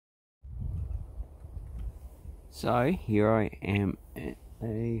So here I am at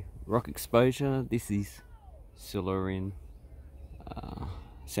a rock exposure. This is Silurian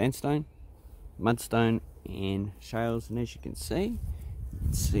sandstone, mudstone and shales, and as you can see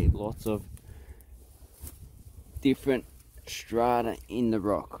lots of different strata in the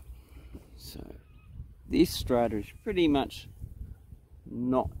rock. So this strata is pretty much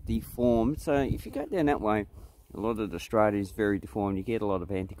not deformed, so if you go down that way, a lot of the strata is very deformed. You get a lot of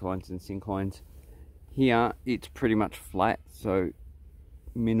anticlines and synclines. Here it's pretty much flat, so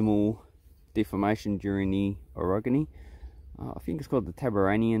minimal deformation during the orogeny. I think it's called the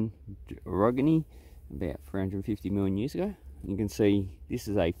Tabaranian orogeny, about 350 million years ago. You can see this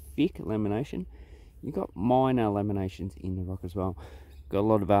is a thick lamination. You've got minor laminations in the rock as well. Got a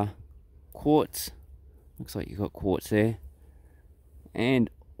lot of quartz. Looks like you've got quartz there, and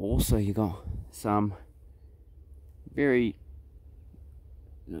also you got some very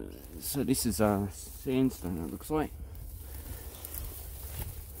so this is a sandstone, it looks like,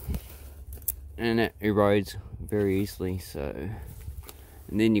 and it erodes very easily. So,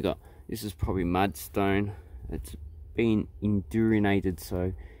 and then you got, this is probably mudstone. It's been indurated,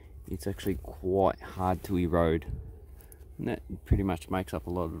 so it's actually quite hard to erode, and that pretty much makes up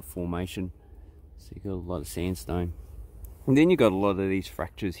a lot of the formation. So you got a lot of sandstone, and then you got a lot of these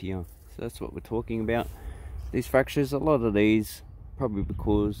fractures here. So that's what we're talking about. These fractures, a lot of these probably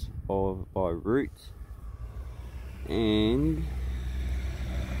because of by roots, and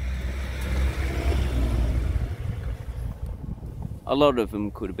a lot of them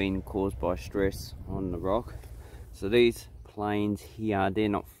could have been caused by stress on the rock. So these planes here, they're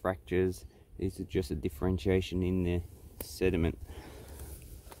not fractures, these are just a differentiation in the sediment.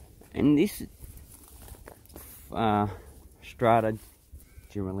 And this strata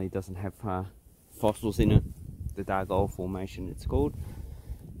generally doesn't have fossils in it. The Dargol formation it's called,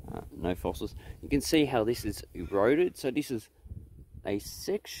 no fossils. You can see how this is eroded. So this is a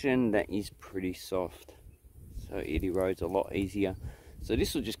section that is pretty soft, so it erodes a lot easier. So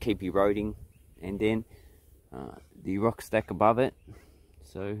this will just keep eroding, and then the rock stack above it,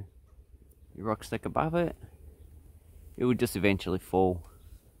 so the rock stack above it, it would just eventually fall.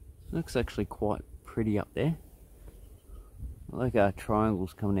 It looks actually quite pretty up there, like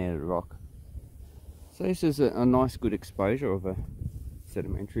triangles coming out of the rock. So this is a nice good exposure of a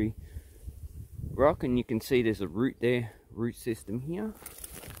sedimentary rock, and you can see there's a root there, root system here.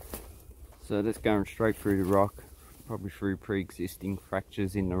 So that's going straight through the rock, probably through pre-existing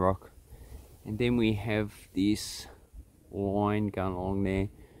fractures in the rock. And then we have this line going along there.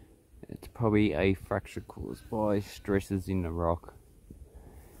 It's probably a fracture caused by stresses in the rock.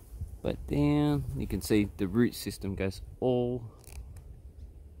 But down, you can see the root system goes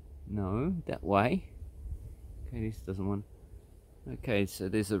that way. Okay, this doesn't want. Okay, so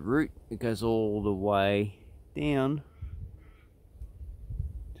there's a root that goes all the way down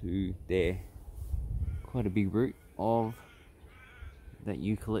to there. Quite a big root of that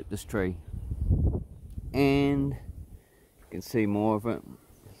eucalyptus tree, and you can see more of it.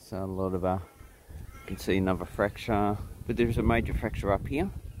 So a lot of you can see another fracture, but there's a major fracture up here.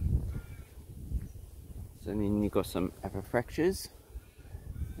 So then you've got some other fractures,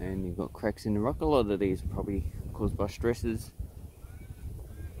 and you've got cracks in the rock. A lot of these are probably caused by stresses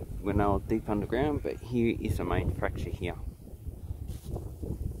when they were deep underground, but here is a main fracture here.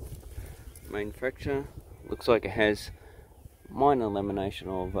 Main fracture looks like it has minor lamination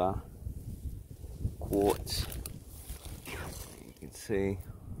of quartz. You can see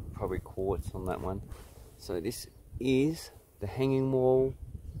probably quartz on that one. So this is the hanging wall.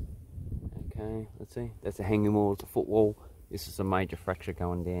 Okay, let's see, that's a hanging wall, it's a footwall. This is a major fracture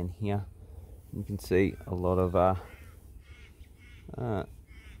going down here. You can see a lot of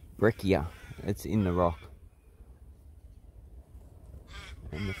breccia, it's in the rock.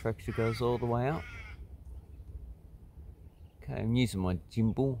 And the fracture goes all the way up. Okay, I'm using my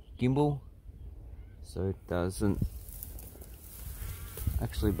gimbal, so it doesn't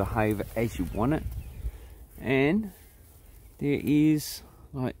actually behave as you want it. And there is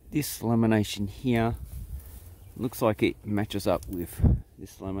like this lamination here. Looks like it matches up with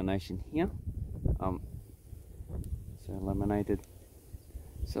this lamination here. So laminated.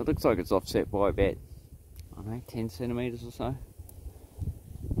 So it looks like it's offset by about, I don't know, 10 centimeters or so.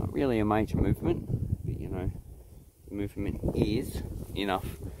 Not really a major movement, but you know, the movement is enough.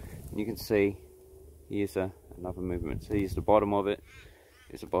 And you can see here's another movement. So here's the bottom of it.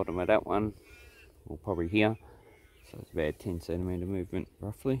 Here's the bottom of that one, or probably here. So it's about a 10 centimeter movement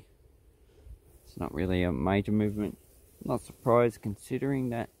roughly. It's not really a major movement. Not surprised considering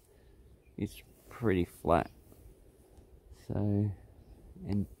that it's pretty flat. So,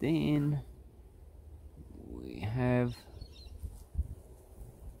 and then we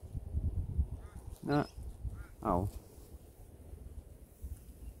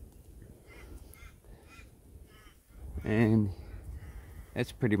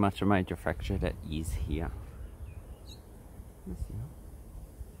That's pretty much a major fracture that is here.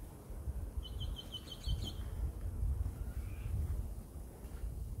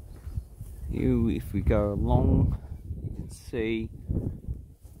 If we go along, you can see,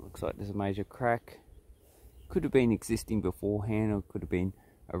 looks like there's a major crack. Could have been existing beforehand, or could have been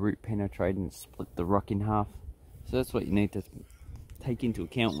a root penetrating and split the rock in half. So that's what you need to take into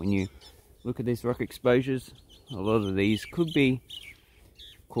account when you look at these rock exposures. A lot of these could be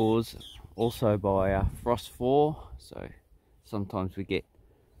caused also by frost thaw. So sometimes we get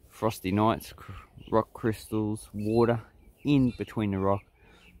frosty nights, rock crystals, water in between the rock.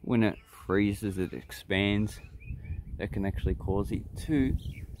 When it freezes, it expands. That can actually cause it to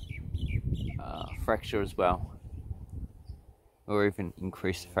fracture as well, or even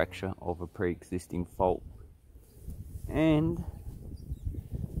increase the fracture of a pre-existing fault. And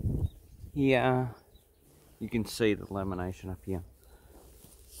here you can see the lamination up here.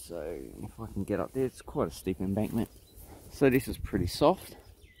 So if I can get up there, it's quite a steep embankment. So this is pretty soft,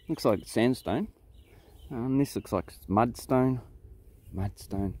 looks like it's sandstone, and this looks like it's mudstone.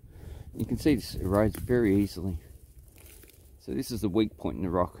 You can see this erodes very easily. So this is the weak point in the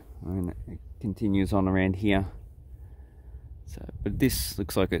rock, and it continues on around here. So, but this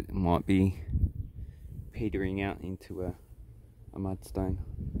looks like it might be petering out into a mudstone.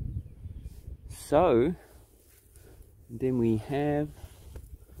 So then we have,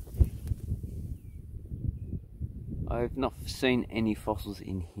 I've not seen any fossils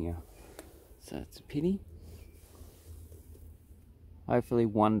in here, so it's a pity. Hopefully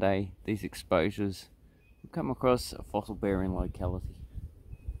one day these exposures will come across a fossil bearing locality.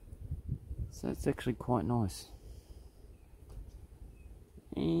 So it's actually quite nice.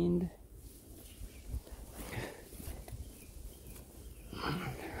 And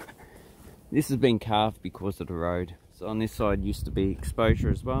this has been carved because of the road. So on this side used to be exposure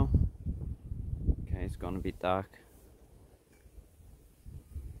as well. Okay, it's gone a bit dark.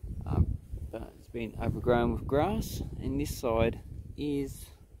 But it's been overgrown with grass, and this side is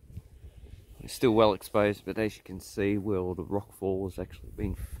still well exposed, but as you can see where all the rock fall has actually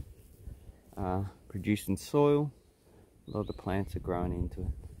been produced in soil, a lot of plants are growing into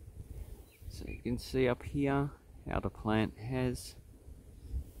it. So you can see up here how the plant has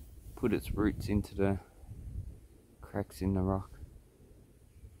put its roots into the cracks in the rock.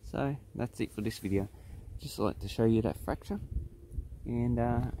 So that's it for this video. Just like to show you that fracture, and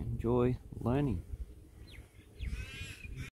enjoy learning.